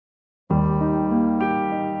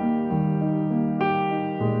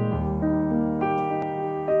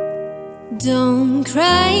Don't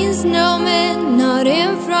cry, snowman, not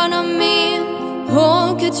in front of me.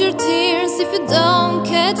 Won't catch your tears if you don't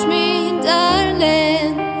catch me,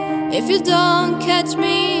 darling. If you don't catch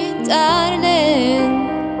me, darling.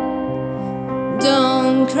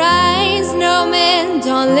 Don't cry, snowman,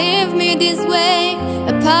 don't leave me this way.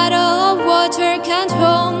 A puddle of water can't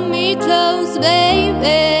hold me close,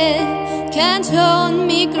 baby. Can't hold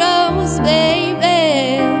me close, baby.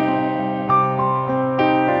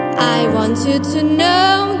 I want you to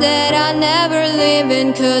know that I'll never leave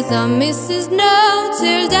in, 'cause I miss the snow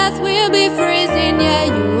till death will be freezing. Yeah,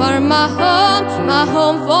 you are my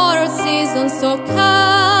home for a season. So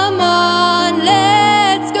come on,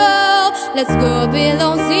 let's go. Let's go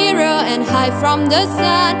below zero and hide from the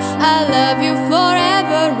sun. I love you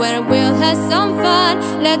forever, where we'll have some fun.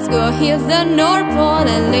 Let's go hit the North Pole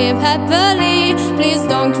and live happily. Please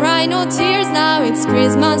don't cry, no tears now, it's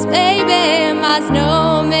Christmas, baby. My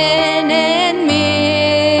snowman and me.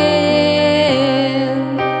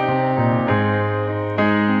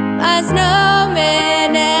 My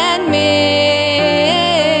snowman and me,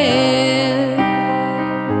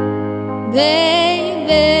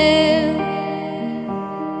 baby.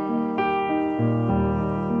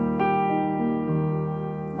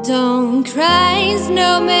 Don't cry,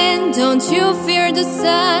 snowman, don't you fear the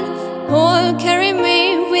sun. Who'll carry me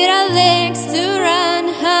with our legs to run,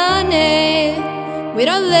 honey? With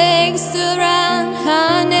our legs to run,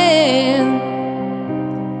 honey.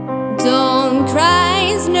 Don't cry,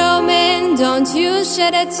 snowman, don't you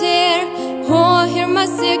shed a tear. Who'll hear my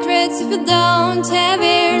secrets if you don't have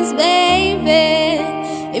ears, baby?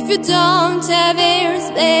 If you don't have ears,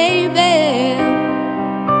 baby.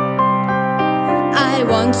 I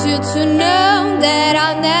want you to know that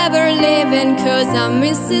I'll never leave in, 'cause I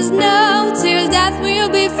miss the snow till death will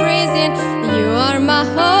be freezing. You are my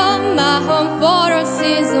home for a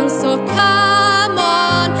season. So come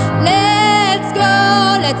on,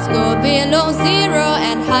 let's go below zero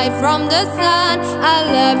and hide from the sun. I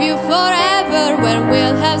love you forever, where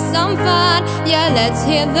we'll have some fun. Yeah, let's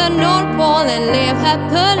hit the North Pole and live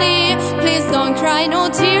happily. Please don't cry, no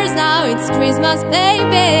tears now, it's Christmas,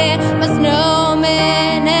 baby. My snowman